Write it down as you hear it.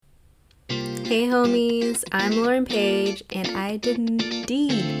Hey homies, I'm Lauren Page, and I did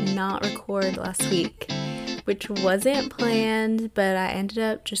indeed not record last week, which wasn't planned, but I ended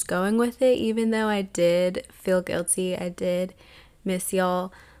up just going with it, even though I did feel guilty. I did miss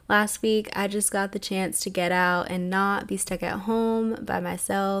y'all. Last week, I just got the chance to get out and not be stuck at home by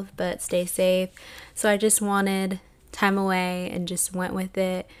myself, but stay safe. So I just wanted time away and just went with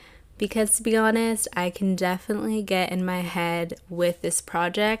it. Because to be honest, I can definitely get in my head with this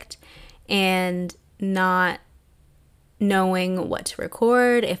project and not knowing what to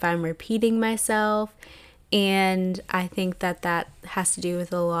record, if I'm repeating myself. And I think that has to do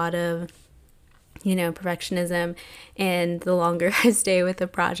with a lot of, perfectionism. And the longer I stay with the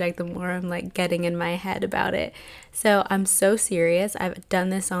project, the more I'm like getting in my head about it. So I'm so serious. I've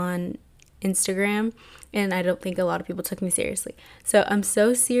done this on Instagram, and I don't think a lot of people took me seriously. So I'm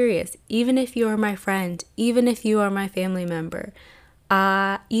so serious. Even if you are my friend, even if you are my family member,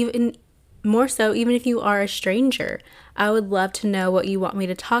 even more so, even if you are a stranger, I would love to know what you want me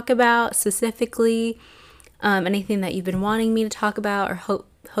to talk about specifically, anything that you've been wanting me to talk about or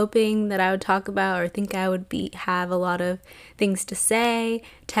hoping that I would talk about or think I would have a lot of things to say.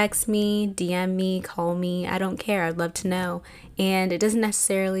 Text me, DM me, call me. I don't care. I'd love to know. And it doesn't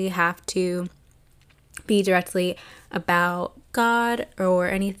necessarily have to be directly about God or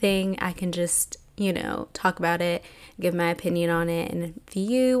anything. I can just, talk about it, give my opinion on it and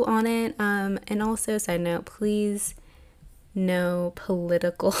view on it. And also, side note, please, no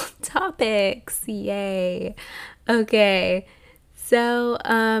political topics. Yay. Okay. So,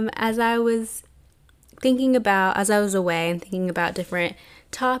 as I was away and thinking about different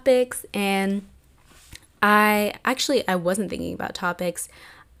topics, and I wasn't thinking about topics.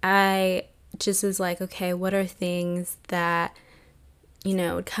 I just was like, okay, what are things that,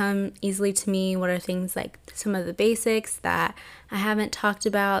 would come easily to me? What are things like some of the basics that I haven't talked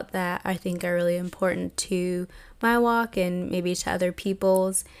about that I think are really important to my walk and maybe to other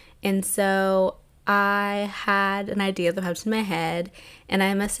people's? And so I had an idea that popped in my head, and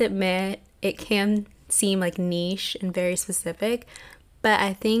I must admit it can seem like niche and very specific, but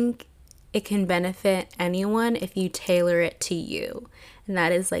I think it can benefit anyone if you tailor it to you. And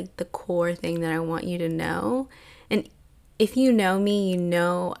that is like the core thing that I want you to know. And if you know me, you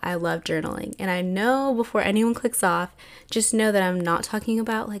know I love journaling. And I know before anyone clicks off, just know that I'm not talking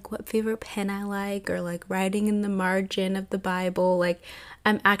about like what favorite pen I like or like writing in the margin of the Bible. Like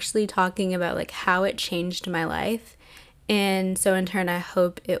I'm actually talking about like how it changed my life. And so in turn, I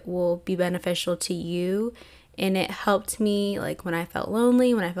hope it will be beneficial to you. And it helped me like when I felt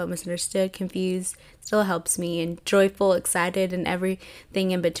lonely, when I felt misunderstood, confused, still helps me, and joyful, excited, and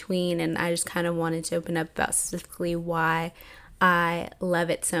everything in between. And I just kind of wanted to open up about specifically why I love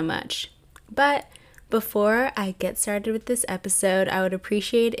it so much. But before I get started with this episode, I would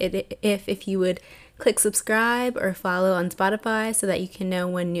appreciate it if you would click subscribe or follow on Spotify so that you can know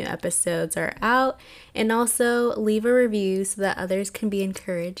when new episodes are out, and also leave a review so that others can be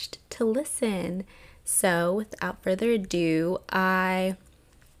encouraged to listen. So without further ado, I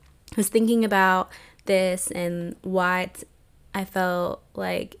was thinking about this and why I felt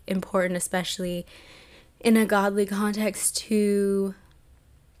like important, especially in a godly context, to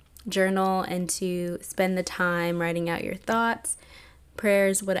journal and to spend the time writing out your thoughts,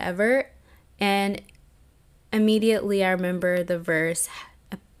 prayers, whatever. And immediately I remember the verse.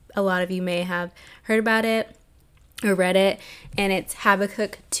 A lot of you may have heard about it or read it, and it's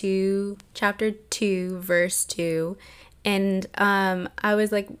Habakkuk 2, chapter 2, verse 2. And I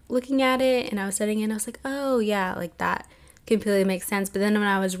was like looking at it and I was studying it and I was like, oh yeah, like that completely makes sense. But then when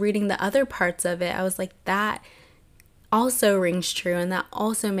I was reading the other parts of it, I was like, that also rings true and that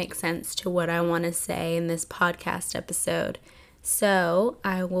also makes sense to what I want to say in this podcast episode. So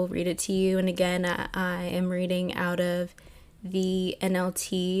I will read it to you. And again, I am reading out of the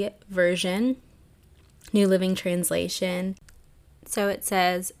NLT version, New Living Translation. So it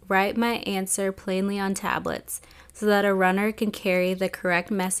says, "Write my answer plainly on tablets so that a runner can carry the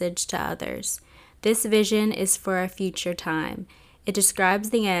correct message to others. This vision is for a future time. It describes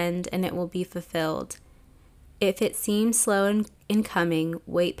the end and it will be fulfilled. If it seems slow in coming,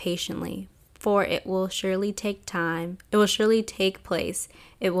 wait patiently, for it will surely take time. It will surely take place.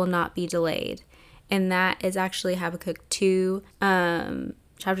 It will not be delayed." And that is actually Habakkuk 2,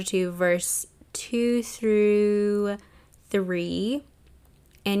 chapter 2, verse 2 through 3.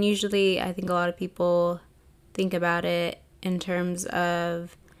 And usually I think a lot of people think about it in terms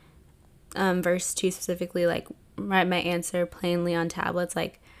of verse 2 specifically, like write my answer plainly on tablets,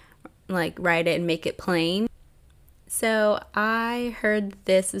 like write it and make it plain. So I heard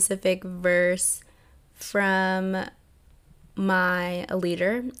this specific verse from a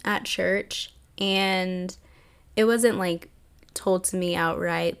leader at church And it wasn't like told to me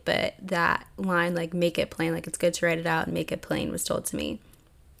outright, but that line, like, make it plain, like, it's good to write it out and make it plain, was told to me.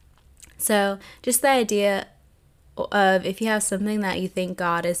 So just the idea of, if you have something that you think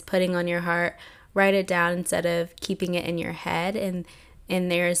God is putting on your heart, write it down instead of keeping it in your head. And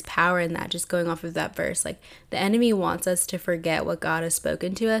there's power in that, just going off of that verse. Like, the enemy wants us to forget what God has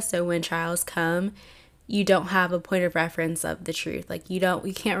spoken to us. So when trials come, you don't have a point of reference of the truth. Like, you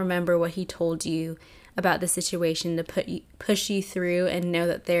can't remember what he told you about the situation to push you through and know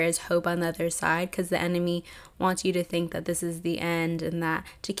that there is hope on the other side, because the enemy wants you to think that this is the end, and that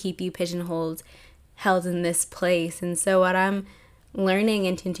to keep you pigeonholed, held in this place. And so what I'm learning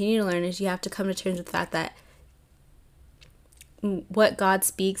and continue to learn is you have to come to terms with the fact that what God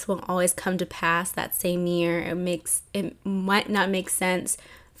speaks won't always come to pass that same year. It might not make sense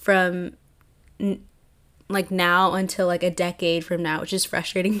from like now until like a decade from now, which is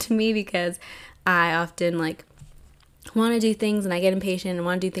frustrating to me, because I often like want to do things and I get impatient and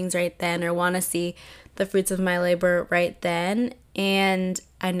want to do things right then, or want to see the fruits of my labor right then. And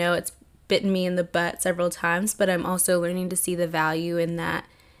I know it's bitten me in the butt several times, but I'm also learning to see the value in that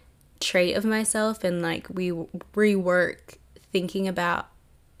trait of myself, and like we rework thinking about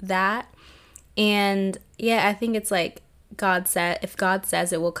that. And yeah, I think it's like if God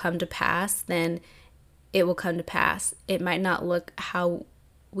says it will come to pass, then it will come to pass. It might not look how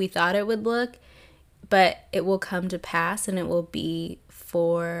we thought it would look, but it will come to pass, and it will be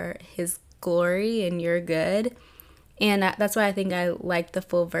for his glory and your good. And that's why I think I like the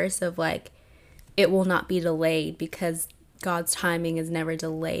full verse of like, it will not be delayed, because God's timing is never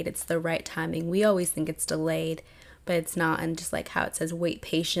delayed. It's the right timing. We always think it's delayed, but it's not. And just like how it says, wait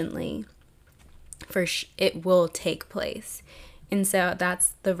patiently, it will take place. And so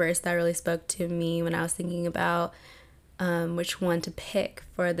that's the verse that really spoke to me when I was thinking about which one to pick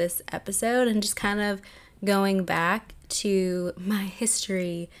for this episode, and just kind of going back to my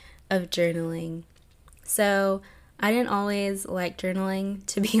history of journaling. So I didn't always like journaling,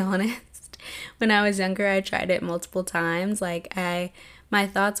 to be honest. When I was younger, I tried it multiple times. Like, my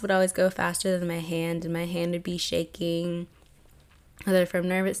thoughts would always go faster than my hand, and my hand would be shaking, whether from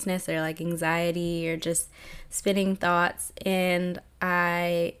nervousness or like anxiety or just spinning thoughts, and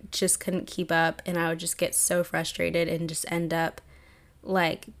I just couldn't keep up, and I would just get so frustrated and just end up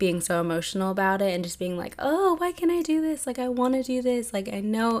like being so emotional about it, and just being like, oh, why can't I do this? Like, I want to do this. Like, I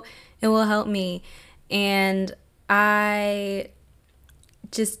know it will help me. And I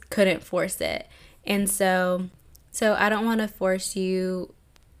just couldn't force it. And so I don't want to force you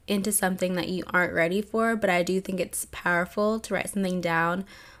into something that you aren't ready for, but I do think it's powerful to write something down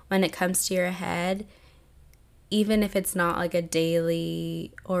when it comes to your head, even if it's not like a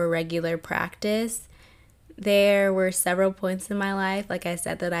daily or regular practice. There were several points in my life, like I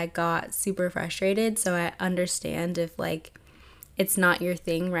said, that I got super frustrated, so I understand if like it's not your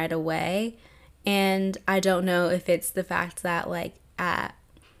thing right away. And I don't know if it's the fact that like at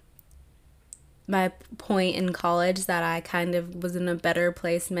my point in college that I kind of was in a better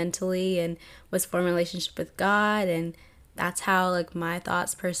place mentally and was forming a relationship with God, and that's how like my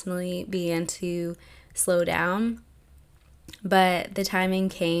thoughts personally began to slow down. But the timing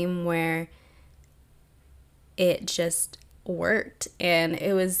came where it just worked, and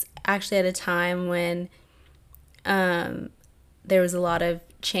it was actually at a time when there was a lot of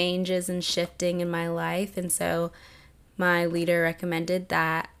changes and shifting in my life, and so my leader recommended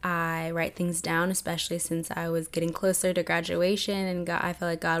that I write things down, especially since I was getting closer to graduation, and I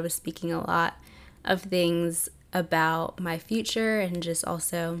felt like God was speaking a lot of things about my future, and just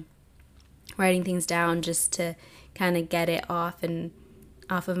also writing things down just to kind of get it off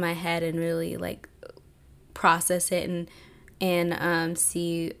of my head and really like process it and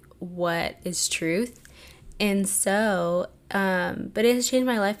see what is truth. And so but it has changed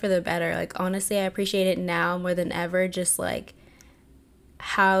my life for the better. Like, honestly, I appreciate it now more than ever. Just like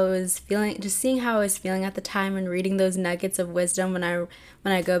how I was feeling, just seeing how I was feeling at the time, and reading those nuggets of wisdom when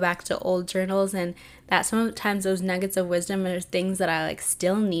I go back to old journals, and that sometimes those nuggets of wisdom are things that I like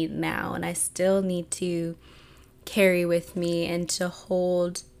still need now, and I still need to carry with me and to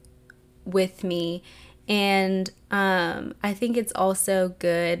hold with me. And I think it's also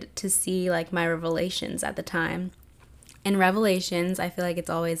good to see like my revelations at the time. In Revelations, I feel like it's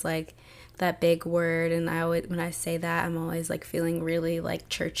always like that big word, and when I say that, I'm always like feeling really like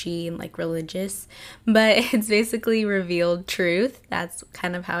churchy and like religious, but it's basically revealed truth. That's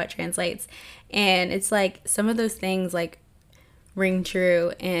kind of how it translates. And it's like some of those things like ring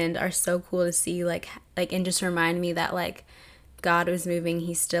true and are so cool to see, like and just remind me that like God was moving,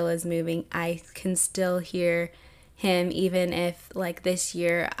 he still is moving. I can still hear him, even if like this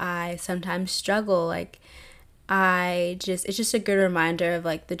year I sometimes struggle. Like it's just a good reminder of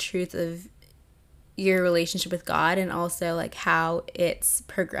like the truth of your relationship with God, and also like how it's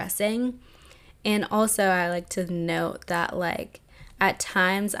progressing. And also I like to note that like at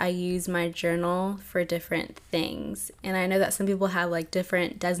times I use my journal for different things. And I know that some people have like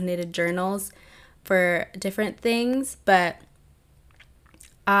different designated journals for different things, but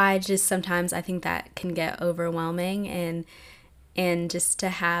I just sometimes I think that can get overwhelming, and just to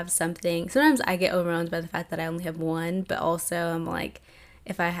have something, sometimes I get overwhelmed by the fact that I only have one, but also I'm like,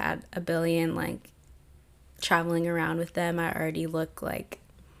 if I had a billion, like traveling around with them, I already look like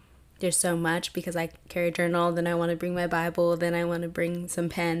there's so much, because I carry a journal, then I want to bring my Bible, then I want to bring some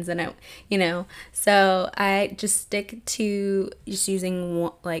pens, and so I just stick to just using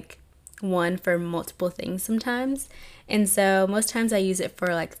one for multiple things sometimes. And so most times I use it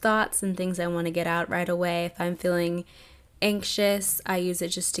for like thoughts and things I want to get out right away. If I'm feeling anxious, I use it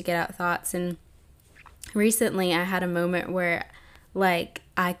just to get out thoughts. And recently I had a moment where like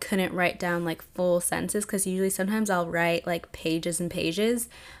I couldn't write down like full sentences, because usually sometimes I'll write like pages and pages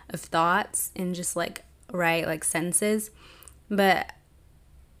of thoughts and just like write like sentences, but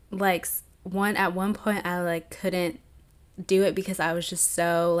like at one point I like couldn't do it because I was just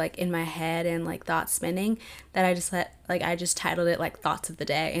so like in my head and like thoughts spinning, that I just titled it like thoughts of the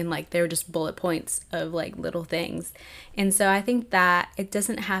day, and like they were just bullet points of like little things. And so I think that it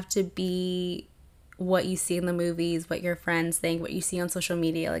doesn't have to be what you see in the movies, what your friends think, what you see on social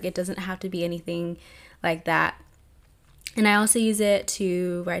media. Like it doesn't have to be anything like that. And I also use it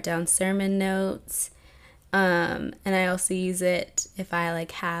to write down sermon notes. And I also use it if I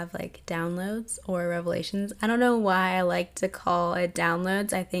like have like downloads or revelations. I don't know why I like to call it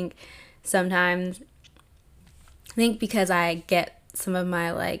downloads. I think because I get some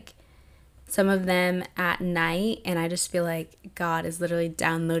of them at night, and I just feel like God is literally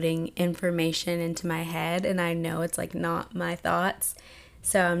downloading information into my head, and I know it's like not my thoughts.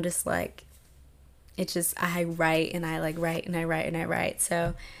 So I'm just like, it's just, I write and I like write and I write and I write.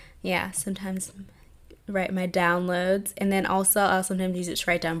 So yeah, sometimes write my downloads. And then also I'll sometimes use it to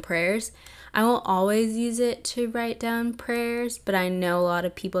write down prayers. I won't always use it to write down prayers, but I know a lot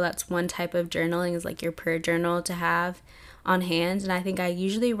of people, that's one type of journaling, is like your prayer journal to have on hand. And I think I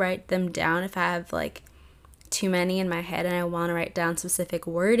usually write them down if I have like too many in my head and I want to write down specific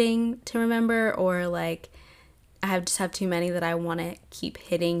wording to remember, or like just have too many that I want to keep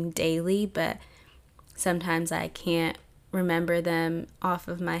hitting daily, but sometimes I can't remember them off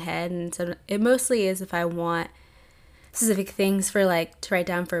of my head. And so it mostly is if I want specific things for like to write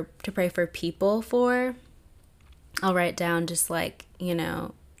down to pray for people for, I'll write down just like,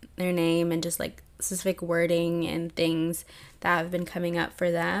 their name and just like specific wording and things that have been coming up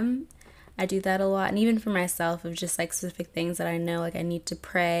for them. I do that a lot. And even for myself, of just like specific things that I know like I need to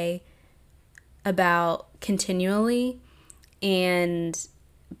pray about continually,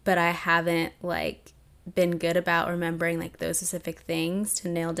 but I haven't like been good about remembering like those specific things to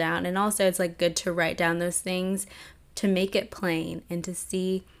nail down. And also it's like good to write down those things to make it plain and to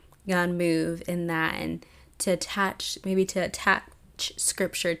see God move in that, and to attach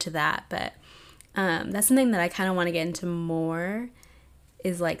scripture to that. But that's something that I kind of want to get into more,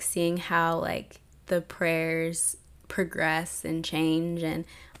 is like seeing how like the prayers progress and change and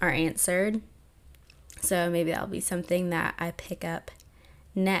are answered. So maybe that'll be something that I pick up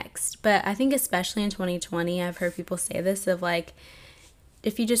next. But I think especially in 2020, I've heard people say this, of like,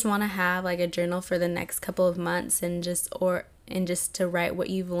 if you just want to have like a journal for the next couple of months, and just to write what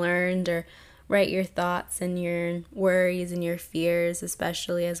you've learned, or write your thoughts and your worries and your fears,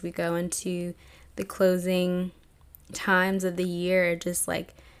 especially as we go into the closing times of the year, just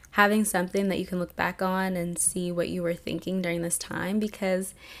like having something that you can look back on and see what you were thinking during this time,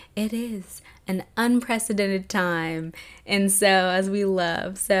 because it is an unprecedented time, and so as we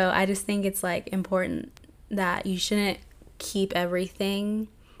love. So I just think it's like important that you shouldn't keep everything,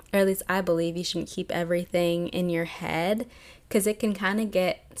 or at least I believe you shouldn't keep everything in your head, because it can kind of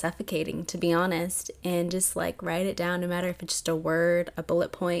get suffocating, to be honest. And just like write it down, no matter if it's just a word, a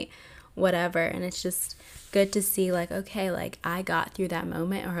bullet point, whatever. And it's just good to see like, okay, like I got through that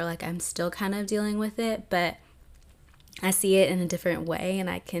moment, or like I'm still kind of dealing with it, but I see it in a different way, and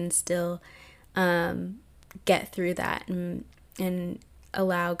I can still get through that, and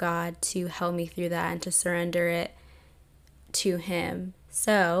allow God to help me through that, and to surrender it to Him.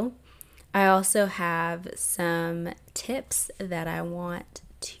 So I also have some tips that I want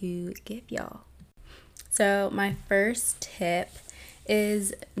to give y'all. So my first tip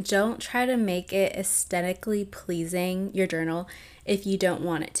is, don't try to make it aesthetically pleasing, your journal, if you don't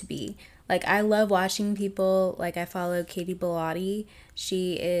want it to be. Like, I love watching people, like, I follow Katie Bellotti.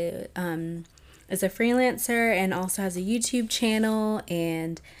 She is a freelancer and also has a YouTube channel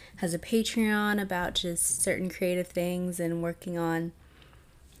and has a Patreon about just certain creative things and working on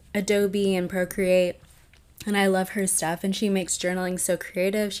Adobe and Procreate. And I love her stuff, and she makes journaling so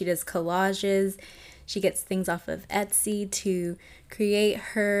creative. She does collages. She gets things off of Etsy to create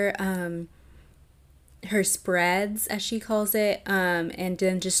her spreads, as she calls it, and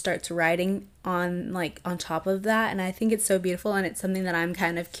then just starts writing on, like, on top of that. And I think it's so beautiful, and it's something that I'm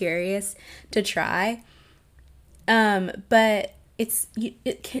kind of curious to try. But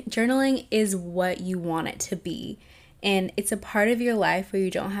journaling is what you want it to be, and it's a part of your life where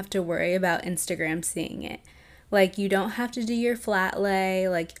you don't have to worry about Instagram seeing it. Like, you don't have to do your flat lay.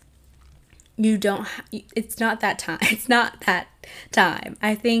 Like, you don't it's not that time. It's not that time.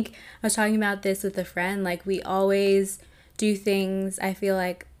 I think I was talking about this with a friend. Like, we always do things, I feel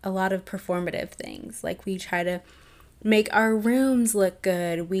like, a lot of performative things. Like, we try to make our rooms look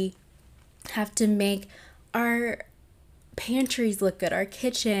good. We have to make our pantries look good, our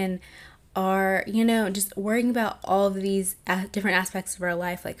kitchen, our, just worrying about all of these different aspects of our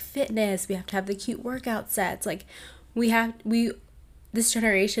life, like fitness. We have to have the cute workout sets. Like, this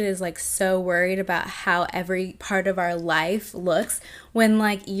generation is, like, so worried about how every part of our life looks, when,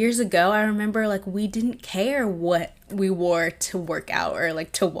 like, years ago, I remember, like, we didn't care what we wore to work out or,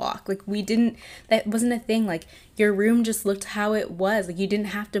 like, to walk. Like, that wasn't a thing. Like, your room just looked how it was. Like, you didn't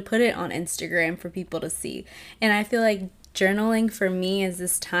have to put it on Instagram for people to see. And I feel like journaling for me is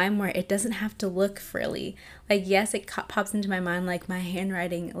this time where it doesn't have to look frilly. Like, yes, it pops into my mind, like, my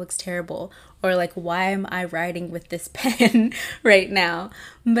handwriting looks terrible, or like, why am I writing with this pen right now?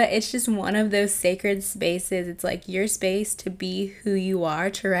 But it's just one of those sacred spaces. It's like your space to be who you are,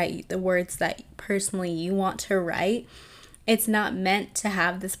 to write the words that personally you want to write. It's not meant to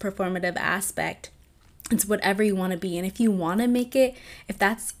have this performative aspect. It's whatever you want to be. And if you want to make it, if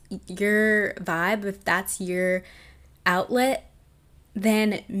that's your vibe, if that's your outlet,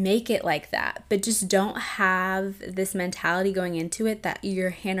 then make it like that. But just don't have this mentality going into it that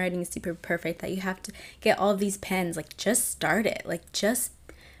your handwriting is super perfect, that you have to get all of these pens. Like, just start it. Like, just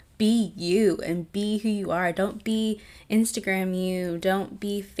be you and be who you are. Don't be Instagram you. Don't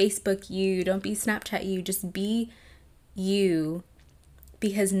be Facebook you. Don't be Snapchat you. Just be you,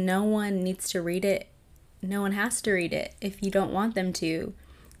 because no one needs to read it. No one has to read it if you don't want them to.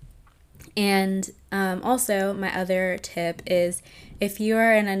 And also, my other tip is, if you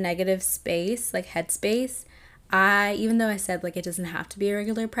are in a negative space, like headspace, even though I said, like, it doesn't have to be a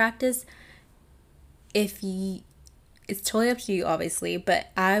regular practice, it's totally up to you, obviously, but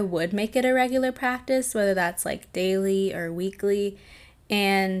I would make it a regular practice, whether that's like daily or weekly.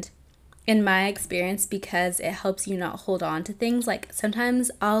 And in my experience, because it helps you not hold on to things, like, sometimes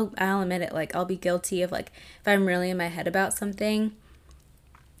I'll admit it, like, I'll be guilty of, like, if I'm really in my head about something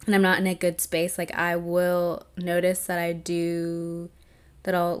and I'm not in a good space, like, I will notice that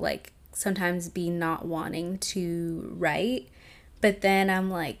I'll, like, sometimes be not wanting to write. But then I'm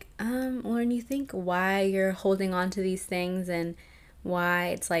like, when you think why you're holding on to these things and why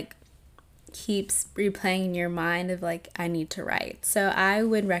it's, like, keeps replaying in your mind of, like, I need to write. So I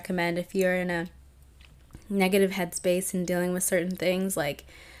would recommend, if you're in a negative headspace and dealing with certain things, like,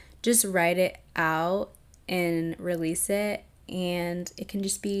 just write it out and release it. And it can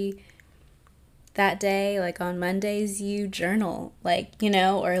just be that day, like, on Mondays you journal, like,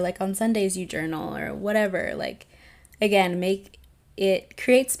 or like on Sundays you journal, or whatever. Like, again,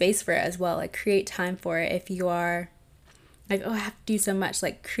 create space for it as well. Like, create time for it. If you are like, oh, I have to do so much,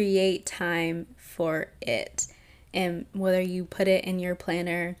 like, create time for it. And whether you put it in your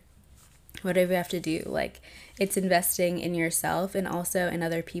planner, whatever you have to do, like, it's investing in yourself and also in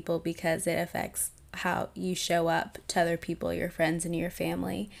other people, because it affects how you show up to other people, your friends and your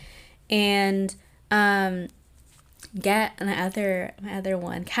family. And get my other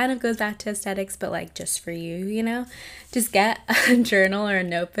one kind of goes back to aesthetics, but, like, just for you, just get a journal or a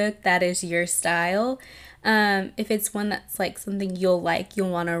notebook that is your style. If it's one that's, like, something you'll want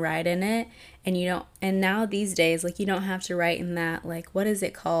to write in it, and now these days, like, you don't have to write in that, like, what is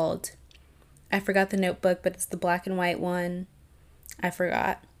it called? I forgot the notebook, but it's the black and white one. I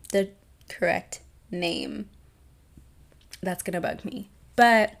forgot the correct name. That's gonna bug me.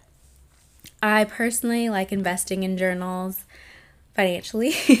 But I personally like investing in journals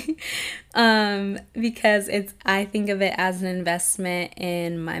financially because I think of it as an investment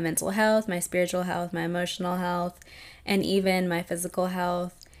in my mental health, my spiritual health, my emotional health, and even my physical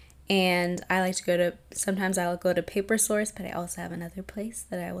health. And sometimes I'll go to Paper Source, but I also have another place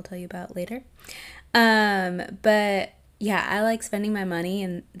that I will tell you about later. But yeah, I like spending my money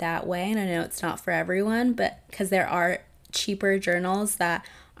in that way. And I know it's not for everyone, but because there are cheaper journals that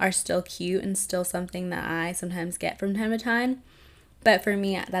are still cute and still something that I sometimes get from time to time. But for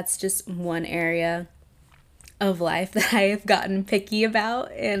me, that's just one area of life that I have gotten picky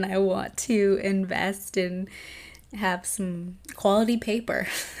about, and I want to invest and have some quality paper.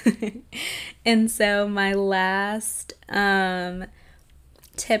 And so my last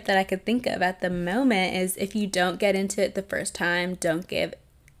tip that I could think of at the moment is, if you don't get into it the first time, don't give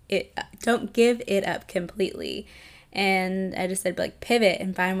it up completely. And I just said, like, pivot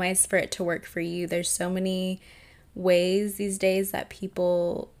and find ways for it to work for you. There's so many ways these days that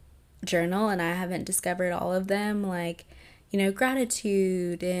people journal, and I haven't discovered all of them, like,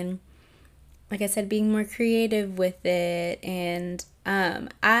 gratitude, and like I said, being more creative with it. And I'm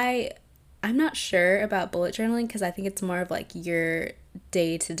not sure about bullet journaling, because I think it's more of like your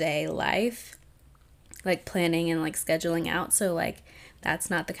day-to-day life, like planning and like scheduling out. So like that's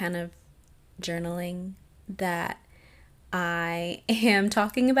not the kind of journaling that I am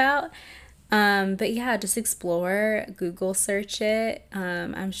talking about. But yeah, just explore, Google search it.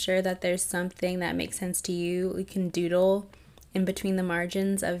 I'm sure that there's something that makes sense to you. You can doodle in between the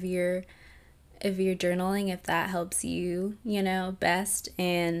margins of your journaling if that helps you, best.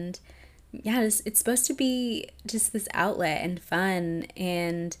 And yeah, it's supposed to be just this outlet and fun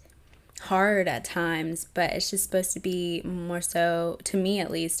and hard at times, but it's just supposed to be more so, to me at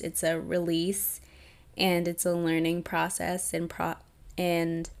least, it's a release and it's a learning process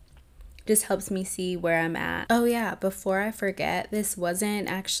and just helps me see where I'm at. Oh yeah, before I forget, this wasn't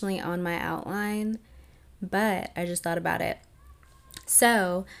actually on my outline, but I just thought about it.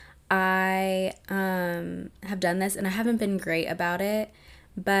 So I have done this, and I haven't been great about it,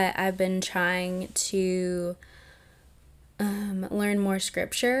 but I've been trying to learn more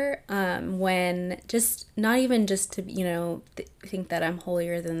scripture, when just not even just to think that I'm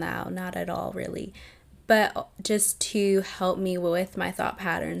holier than thou, not at all really, but just to help me with my thought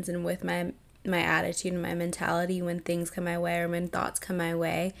patterns and with my attitude and my mentality when things come my way or when thoughts come my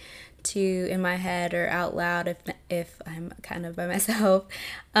way, to in my head or out loud if I'm kind of by myself,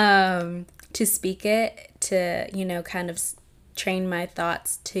 to speak it, to kind of train my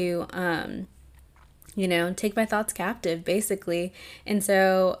thoughts to take my thoughts captive, basically. And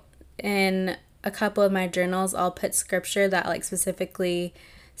so in a couple of my journals, I'll put scripture that like specifically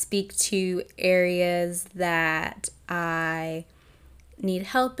speak to areas that I need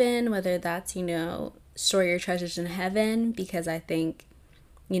help in, whether that's, store your treasures in heaven, because I think,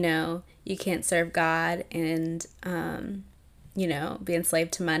 you can't serve God and, be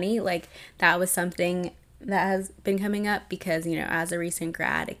enslaved to money. Like, that was something that has been coming up because, as a recent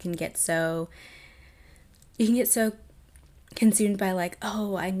grad, you can get so consumed by like,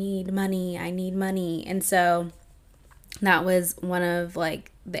 oh, I need money. And so that was one of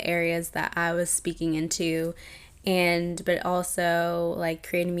like the areas that I was speaking into, but also like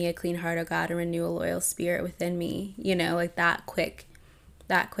creating me a clean heart, O God, and renew a loyal spirit within me, like that quick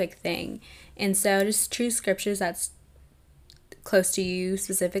thing. And so just choose scriptures that's close to you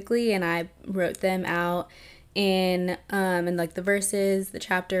specifically, and I wrote them out in like the verses, the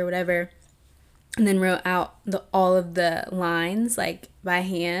chapter, whatever, and then wrote out all of the lines like by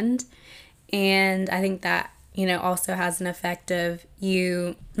hand. And I think that also has an effect of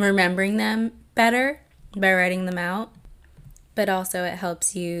you remembering them better by writing them out, but also it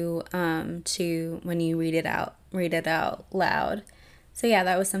helps you to, when you read it out loud. So yeah,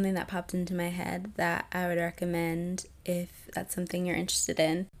 that was something that popped into my head that I would recommend if that's something you're interested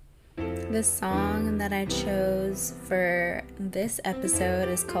in. The song that I chose for this episode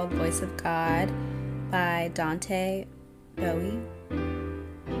is called Voice of God by Dante Bowie.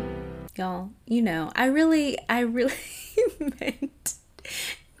 Y'all, I really meant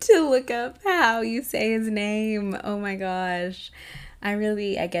to look up how you say his name. Oh my gosh. I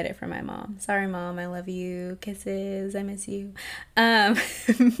get it from my mom. Sorry, Mom, I love you. Kisses, I miss you.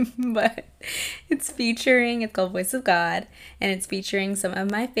 But it's called Voice of God, and it's featuring some of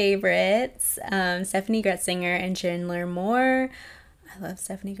my favorites, Steffany Gretzinger and Chandler Moore. I love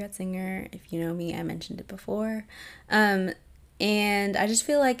Steffany Gretzinger. If you know me, I mentioned it before. And I just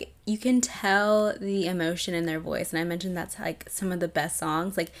feel like you can tell the emotion in their voice. And I mentioned that's like some of the best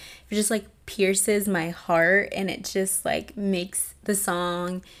songs. Like, it just like pierces my heart, and it just like makes the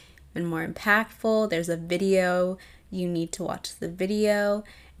song even more impactful. There's a video. You need to watch the video.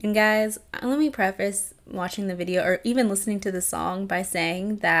 And guys, let me preface watching the video or even listening to the song by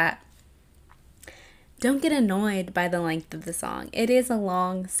saying that don't get annoyed by the length of the song. It is a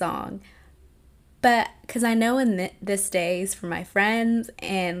long song. But because I know in this days for my friends,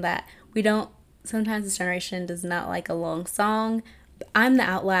 and that we don't sometimes this generation does not like a long song. I'm the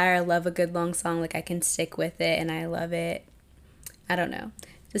outlier. I love a good long song. Like I can stick with it and I love it. I don't know.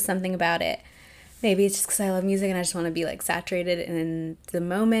 Just something about it. Maybe it's just because I love music and I just want to be like saturated in the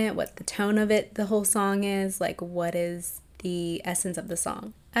moment, what the tone of it, the whole song is, like what is the essence of the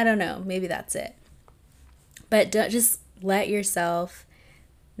song. I don't know. Maybe that's it. But don't just let yourself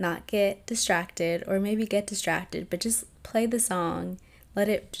not get distracted, or maybe get distracted, but just play the song. Let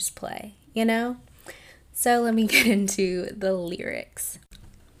it just play, you know? So let me get into the lyrics.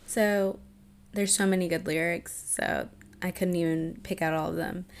 So there's so many good lyrics, so I couldn't even pick out all of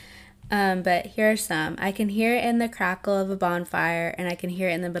them. But here are some. I can hear it in the crackle of a bonfire, and I can hear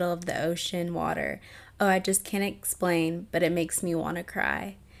it in the middle of the ocean water. Oh, I just can't explain, but it makes me want to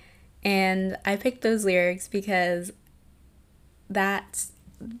cry. And I picked those lyrics because that's,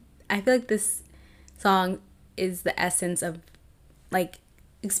 I feel like this song is the essence of like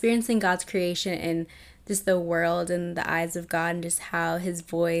experiencing God's creation and just the world and the eyes of God, and just how his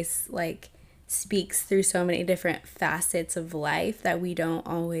voice like speaks through so many different facets of life that we don't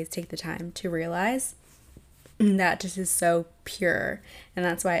always take the time to realize. And that just is so pure. And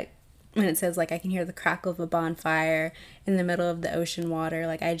that's why when it says like I can hear the crackle of a bonfire in the middle of the ocean water,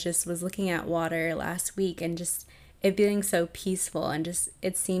 like I just was looking at water last week and just it being so peaceful and just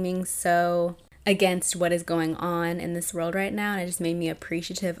it seeming so against what is going on in this world right now. And it just made me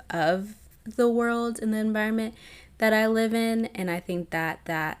appreciative of the world and the environment that I live in. And I think that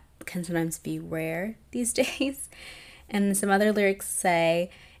that can sometimes be rare these days. And some other lyrics say,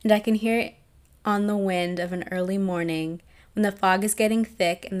 and I can hear it on the wind of an early morning when the fog is getting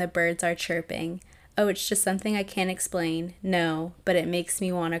thick and the birds are chirping. Oh, it's just something I can't explain. No, but it makes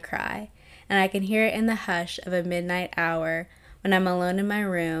me want to cry. And I can hear it in the hush of a midnight hour when I'm alone in my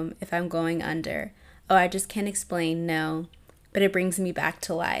room if I'm going under. Oh, I just can't explain. No, but it brings me back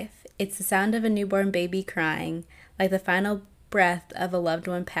to life. It's the sound of a newborn baby crying, like the final breath of a loved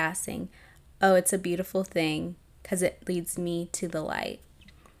one passing. Oh, it's a beautiful thing, 'cause it leads me to the light.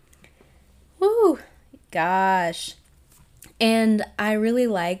 Woo! Gosh. And I really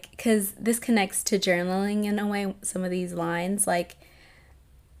like, because this connects to journaling in a way, some of these lines, like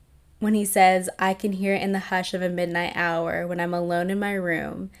when he says, I can hear it in the hush of a midnight hour when I'm alone in my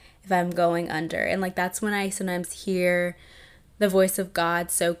room if I'm going under. And like that's when I sometimes hear the voice of God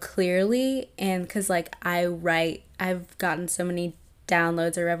so clearly. And because like I've gotten so many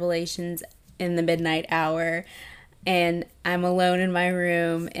downloads or revelations in the midnight hour, and I'm alone in my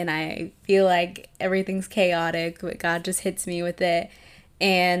room and I feel like everything's chaotic, but God just hits me with it.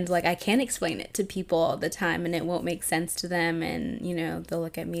 And like I can't explain it to people all the time and it won't make sense to them, and you know they'll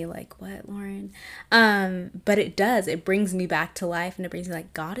look at me like, what, Lauren? But it does, it brings me back to life, and it brings me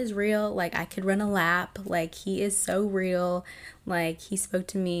like God is real. Like I could run a lap, like he is so real, like he spoke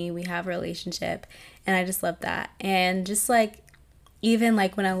to me, we have a relationship. And I just love that. And just like even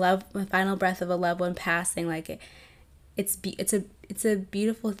like when I love the final breath of a loved one passing, like it's a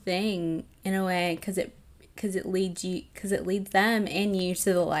beautiful thing in a way, because it leads them and you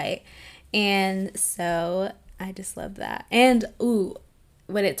to the light. And so I just love that. And ooh,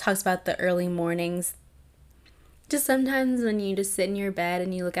 when it talks about the early mornings, just sometimes when you just sit in your bed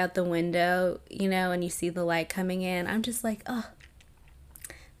and you look out the window, you know, and you see the light coming in, I'm just like, oh,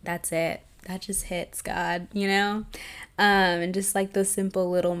 that's it. That just hits, God, you know? And just like those simple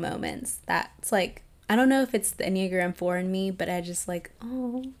little moments, that's like, I don't know if it's the Enneagram 4 in me, but I just like,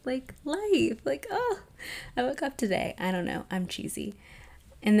 oh, like life, like, oh, I woke up today. I don't know, I'm cheesy.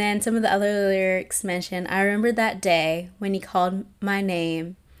 And then some of the other lyrics mention, I remember that day when he called my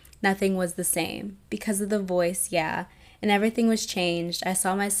name, nothing was the same. Because of the voice, yeah, and everything was changed. I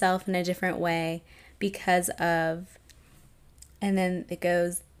saw myself in a different way because of, and then it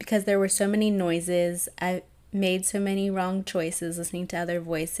goes, because there were so many noises, I made so many wrong choices listening to other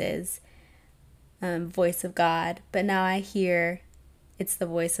voices. Voice of God, but now I hear it's the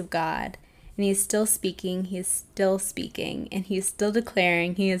voice of God, and he is still speaking, he is still speaking, and he is still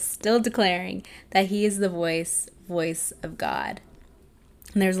declaring, that he is the voice of God.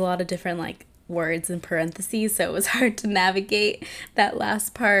 And there's a lot of different like words in parentheses, so it was hard to navigate that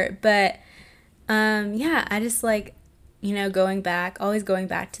last part. But yeah, I just like, you know, always going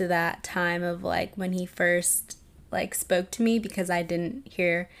back to that time of like when he first like spoke to me, because I didn't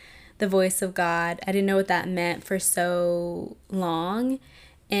hear the voice of God. I didn't know what that meant for so long.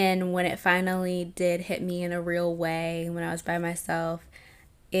 And when it finally did hit me in a real way, when I was by myself,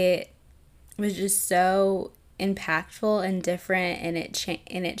 it was just so impactful and different, and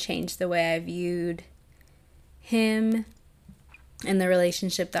it changed the way I viewed him and the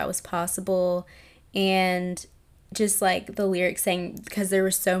relationship that was possible. And just like the lyrics saying, because there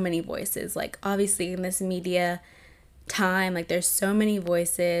were so many voices, like obviously in this media time, like there's so many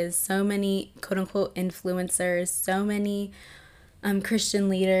voices, so many quote unquote influencers, so many Christian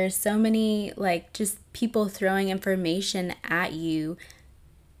leaders, so many like just people throwing information at you.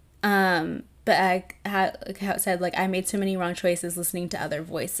 But like how it said, like I made so many wrong choices listening to other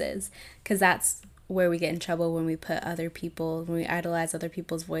voices, because that's where we get in trouble, when we put other people, when we idolize other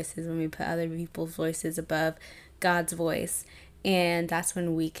people's voices, when we put other people's voices above God's voice. And that's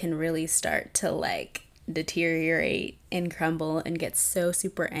when we can really start to like deteriorate and crumble and get so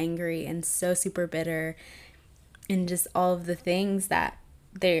super angry and so super bitter, and just all of the things that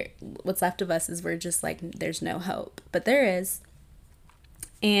there, what's left of us is we're just like, there's no hope, but there is.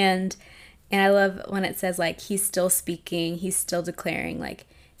 And I love when it says like he's still speaking, he's still declaring, like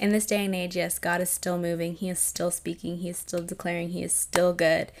in this day and age, yes, God is still moving, he is still speaking, he is still declaring, he is still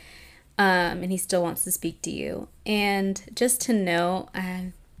good. And he still wants to speak to you. And just to know,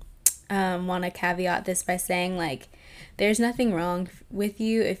 I want to caveat this by saying like there's nothing wrong with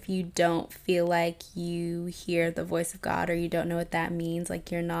you if you don't feel like you hear the voice of God, or you don't know what that means.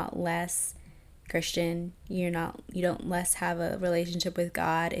 Like you're not less Christian, you don't less have a relationship with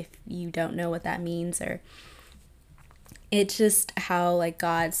God if you don't know what that means. Or it's just how like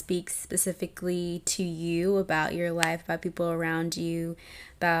God speaks specifically to you about your life, about people around you,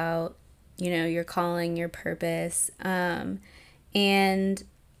 about your calling, your purpose, and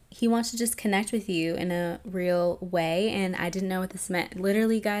he wants to just connect with you in a real way. And I didn't know what this meant.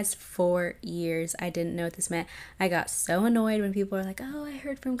 Literally, guys, for years, I didn't know what this meant. I got so annoyed when people are like, oh, I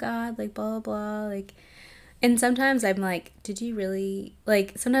heard from God, like, blah, blah, blah. Like, and sometimes I'm like, did you really?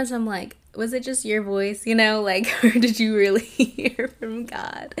 Like, sometimes I'm like, was it just your voice, like, or did you really hear from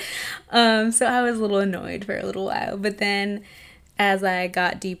God? So I was a little annoyed for a little while. But then as I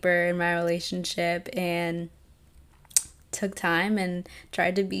got deeper in my relationship and took time and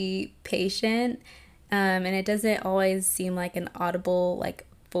tried to be patient, and it doesn't always seem like an audible like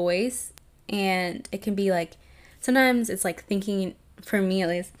voice, and it can be like sometimes it's like thinking, for me at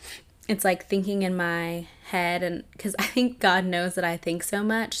least, it's like thinking in my head, and because I think God knows that I think so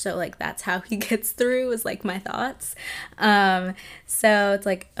much, so like that's how he gets through, is like my thoughts. So it's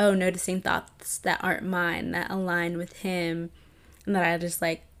like, oh, noticing thoughts that aren't mine, that align with him, and that I just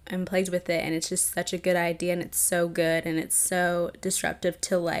like I'm plagued with it, and it's just such a good idea, and it's so good, and it's so disruptive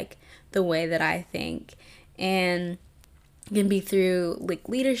to like the way that I think. And it can be through like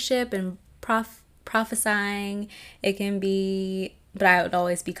leadership and prophesying. It can be, but I would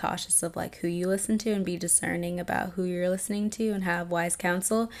always be cautious of like who you listen to, and be discerning about who you're listening to, and have wise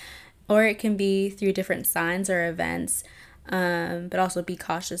counsel. Or it can be through different signs or events, but also be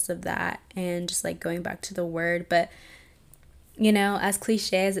cautious of that, and just like going back to the word. But as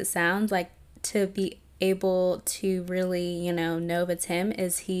cliche as it sounds, like to be able to really, know if it's him,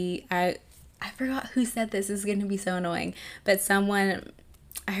 is I forgot who said this. This is going to be so annoying, but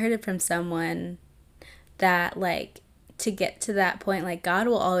I heard it from someone that like to get to that point, like God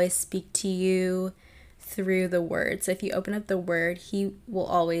will always speak to you through the word. So if you open up the word, it will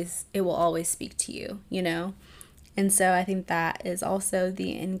always speak to you, And so I think that is also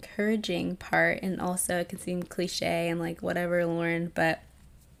the encouraging part, and also it can seem cliche and like whatever, Lauren, but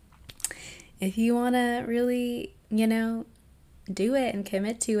if you want to really, do it and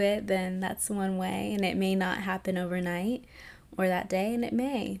commit to it, then that's one way. And it may not happen overnight or that day, and it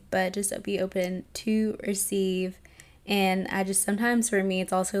may, but just be open to receive. And I just, sometimes for me,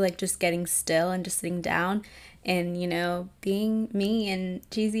 it's also like just getting still and just sitting down and, being me and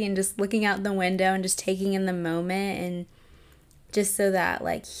cheesy, and just looking out the window and just taking in the moment, and just so that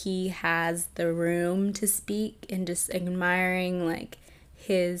like he has the room to speak, and just admiring like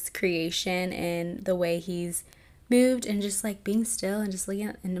his creation and the way he's moved, and just like being still and just looking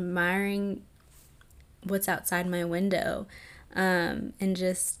at and admiring what's outside my window, and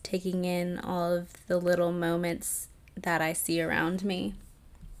just taking in all of the little moments that I see around me.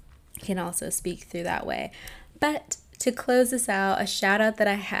 Can also speak through that way. But to close this out, a shout out that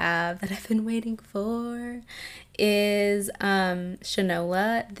I have that I've been waiting for is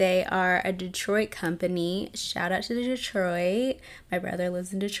Shinola. They are a Detroit company. Shout out to Detroit. My brother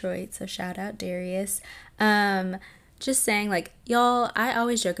lives in Detroit, so shout out Darius. Just saying, like, y'all, I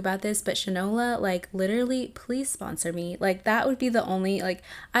always joke about this, but Shinola, like, literally, please sponsor me. Like, that would be the only, like,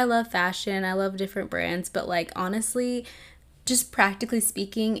 I love fashion, I love different brands, but, like, honestly, just practically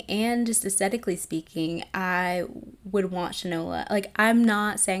speaking and just aesthetically speaking, I would want Shinola. Like, I'm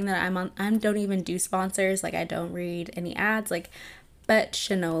not saying that I don't even do sponsors, like, I don't read any ads, like, but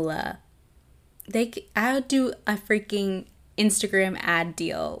Shinola, I would do a freaking Instagram ad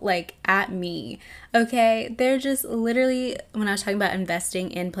deal, like at me. Okay, they're just literally, when I was talking about investing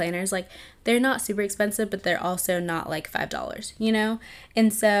in planners, like they're not super expensive, but they're also not like $5, you know?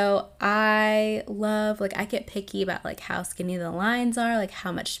 And so I love, like, I get picky about like how skinny the lines are, like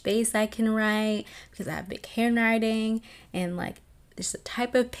how much space I can write, because I have big handwriting, and like it's a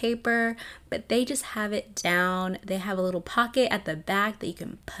type of paper, but they just have it down. They have a little pocket at the back that you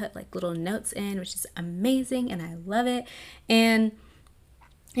can put like little notes in, which is amazing, and I love it. And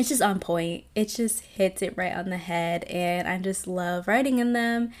it's just on point. It just hits it right on the head, and I just love writing in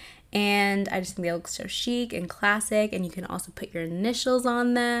them. And I just think they look so chic and classic, and you can also put your initials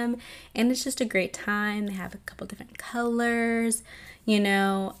on them, and it's just a great time. They have a couple different colors, you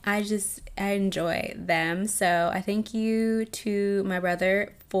know. I enjoy them. So I thank you to my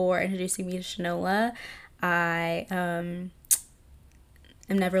brother for introducing me to Shinola. I am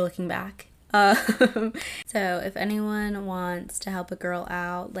never looking back. So if anyone wants to help a girl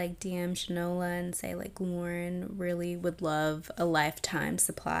out, like DM Shinola and say like, Lauren really would love a lifetime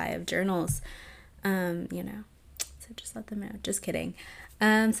supply of journals, you know, so just let them know. Just kidding.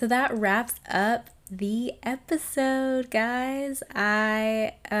 So that wraps up the episode, guys.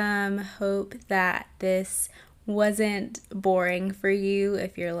 I hope that this wasn't boring for you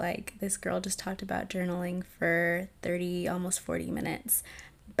if you're like, this girl just talked about journaling for 30, almost 40 minutes.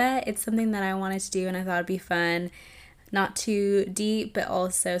 But it's something that I wanted to do, and I thought it'd be fun. Not too deep, but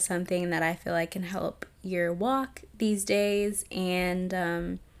also something that I feel like can help your walk these days.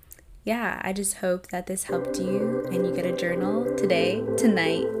 And yeah, I just hope that this helped you and you get a journal today,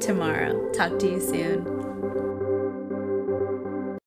 tonight, tomorrow. Talk to you soon.